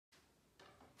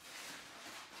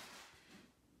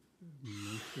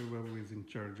Babu is in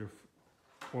charge of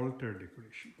altar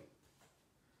decoration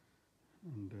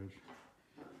under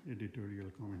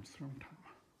editorial comments from Tama.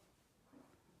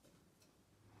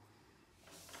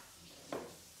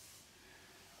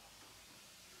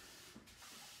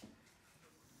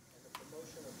 And the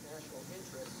promotion of national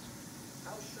interest,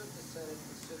 how should the Senate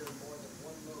consider more than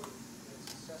one motive in its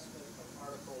assessment of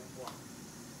Article 1?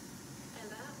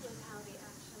 And that was how the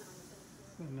action on the Senate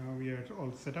floor. So now we are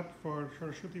all set up for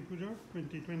Saraswati Puja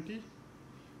 2020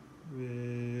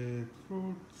 with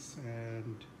fruits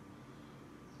and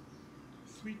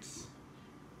sweets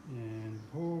and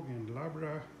bhog and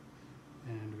labra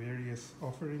and various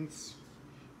offerings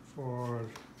for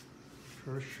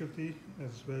Saraswati,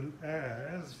 as well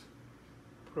as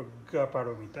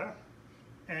Prajnaparamita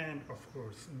and of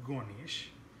course Ganesh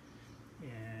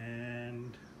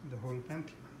and the whole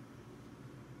pantheon.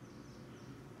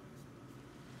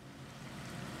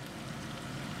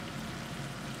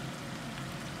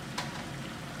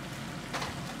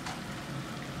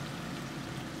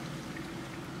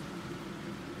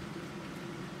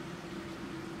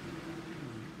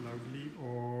 Loudly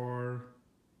or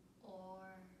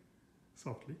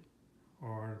softly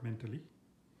or mentally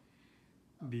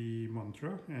the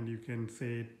mantra, and you can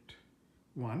say it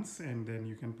once and then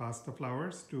you can pass the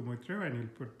flowers to Maitra and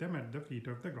you'll put them at the feet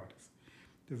of the goddess.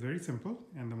 It is very simple,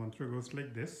 and the mantra goes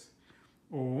like this: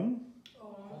 Om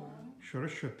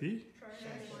Saraswati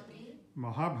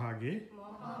Mahabhage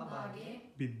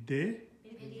Vidde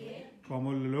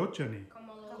Kamalalochane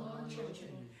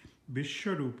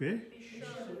Vishwarupe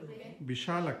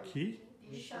Vishalakhi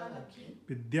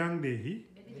Vidyangdehi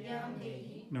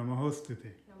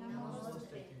Namahostute.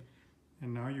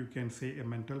 And now you can say a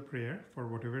mental prayer for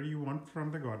whatever you want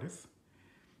from the goddess.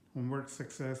 Homework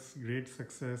success, grade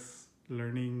success,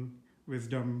 learning,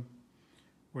 wisdom,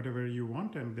 whatever you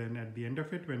want. And then at the end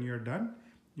of it, when you're done,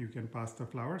 you can pass the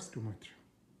flowers to Maitra.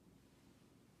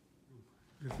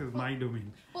 This is my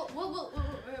domain.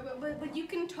 But you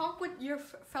can talk with your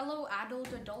fellow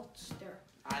adult adults there.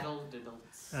 Adult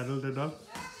adults. Adult adult.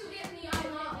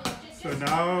 So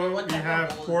now we have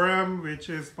quorum, which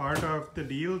is part of the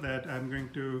deal that I'm going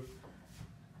to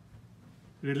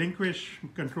relinquish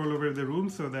control over the room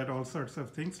so that all sorts of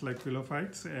things like pillow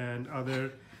fights and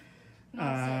other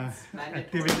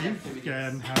activities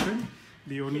can happen.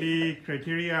 The only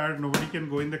criteria are nobody can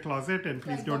go in the closet, and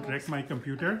please don't wreck my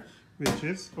computer, which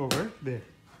is over there.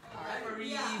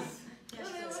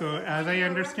 So as I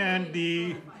understand,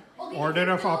 the order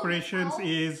of operations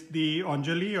is the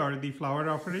Anjali or the flower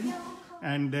offering,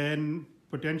 and then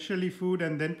potentially food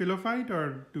and then pillow fight,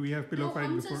 or do we have pillow fight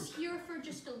before? Hamza's here for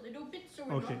just a little bit, so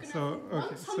we're Okay, not gonna. so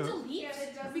Once Hamza leaves,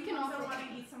 we can offer. Want to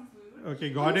eat some food? Okay,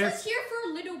 Hamza's goddess, here for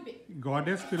a little bit.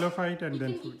 goddess, pillow fight, and You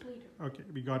then can food. eat later. Okay,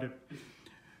 we got it.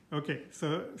 Okay, so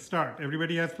start.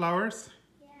 Everybody has flowers?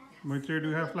 Yeah. Maitra, do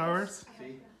you have flowers?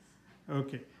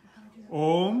 Okay.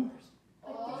 Om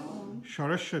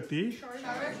Saraswati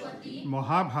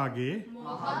Mahabhage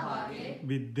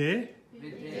Vidde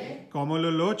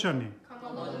Kamalalochane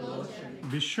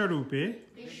Vishwarupe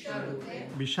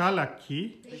Vishalakhi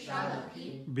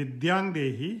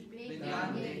Vidyangdehi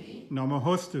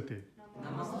Namahostute.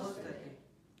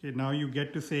 Okay, now you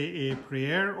get to say a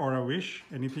prayer or a wish,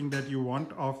 anything that you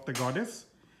want of the goddess.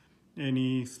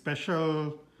 Any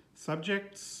special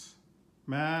subjects,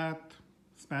 math,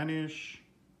 Spanish,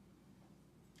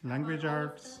 language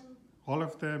arts, all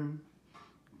of them,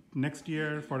 next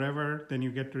year, forever, then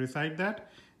you get to recite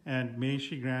that, and may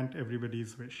she grant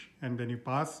everybody's wish. And then you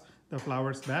pass the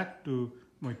flowers back to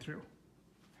Maitra.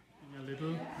 A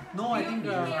little. No, I think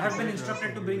I have been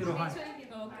instructed to bring Rohan.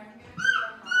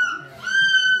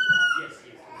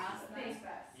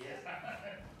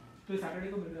 तो Saturday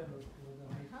को मिल रहा है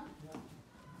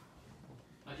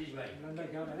अजीज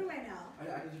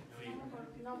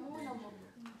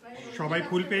भाई সবাই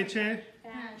ফুল পেয়েছে?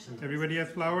 Everybody has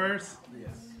flowers?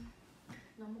 Yes.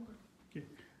 Okay.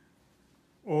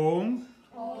 Om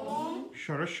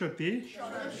Saraswati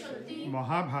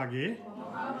Mahabhage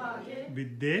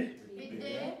Vidde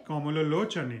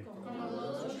Kamalalochane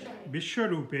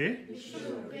Vishwarupe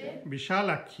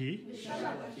Vishalakhi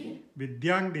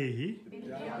Vidyangdehi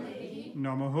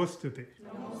Namahostute.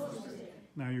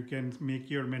 Now you can make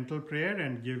your mental prayer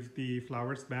and give the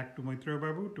flowers back to Maitra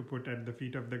Babu to put at the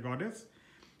feet of the goddess.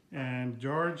 And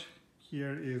George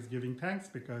here is giving thanks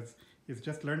because he's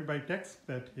just learned by text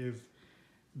that his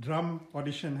drum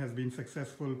audition has been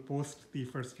successful post the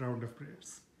first round of prayers.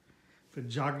 So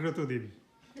Jagrato Devi.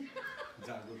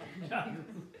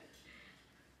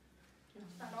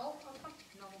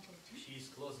 She's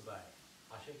close by.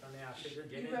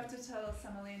 You have to tell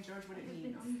Samali and George what it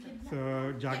means. So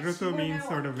Jagrata means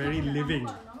sort of very living.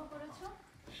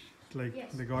 It's like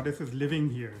the goddess is living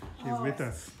here. She's with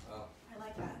us. I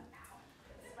like that.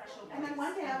 And then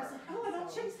one day I was like, oh, I don't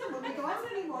chase them when we go out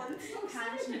anymore. It's so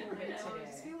exciting.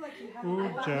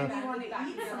 Puja.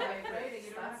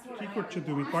 কি করছো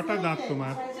তুমি? কটা দাঁত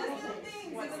তোমার?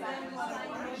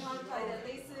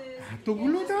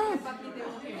 এতগুলো দাঁত?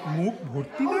 মুখ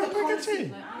ভর্তি দাঁত হয়ে গেছে?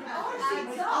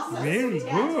 Very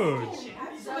good.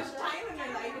 So much time in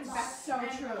your life. It's so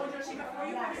true.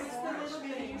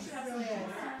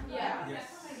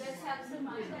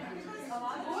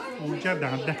 পূজা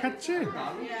দাঁত দেখাচ্ছে?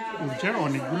 পূজার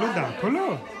অনেকগুলো দাঁত হলো?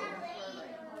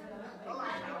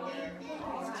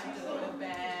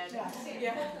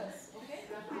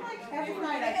 Every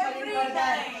night I tell you to go to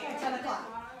bed at 10 o'clock.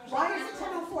 Why is it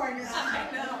 10:04 and you're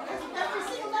not? Every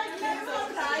single night you never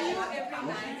tell you every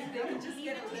night. They can just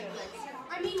get it.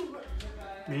 I mean,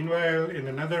 Meanwhile, in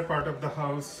another part of the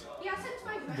house, yeah, since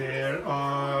my there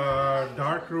are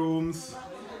dark rooms,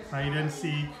 hide and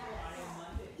seek,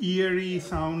 eerie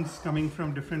sounds coming from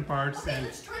different parts, and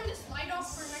let's turn this light off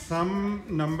for next. some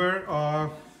number of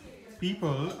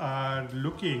people are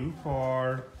looking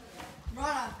for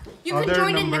You can other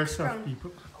join in numbers next of round.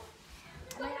 people.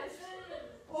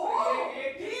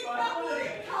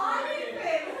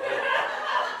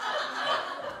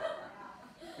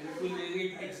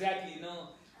 Exactly, you know.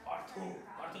 Parthu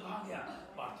कहाँ गया?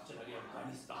 Parthu चला गया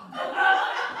Afghanistan.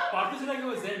 Parthu चला गया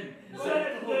वो Zen.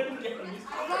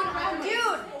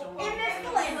 Dude, in this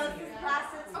Kalema's class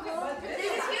at school, there's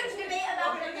this huge debate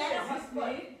about bananas.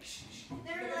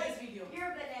 They're like, you're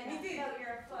a banana, no,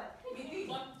 you're a foot.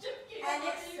 And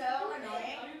it's so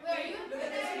annoying. Where are you? Look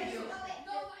at this video.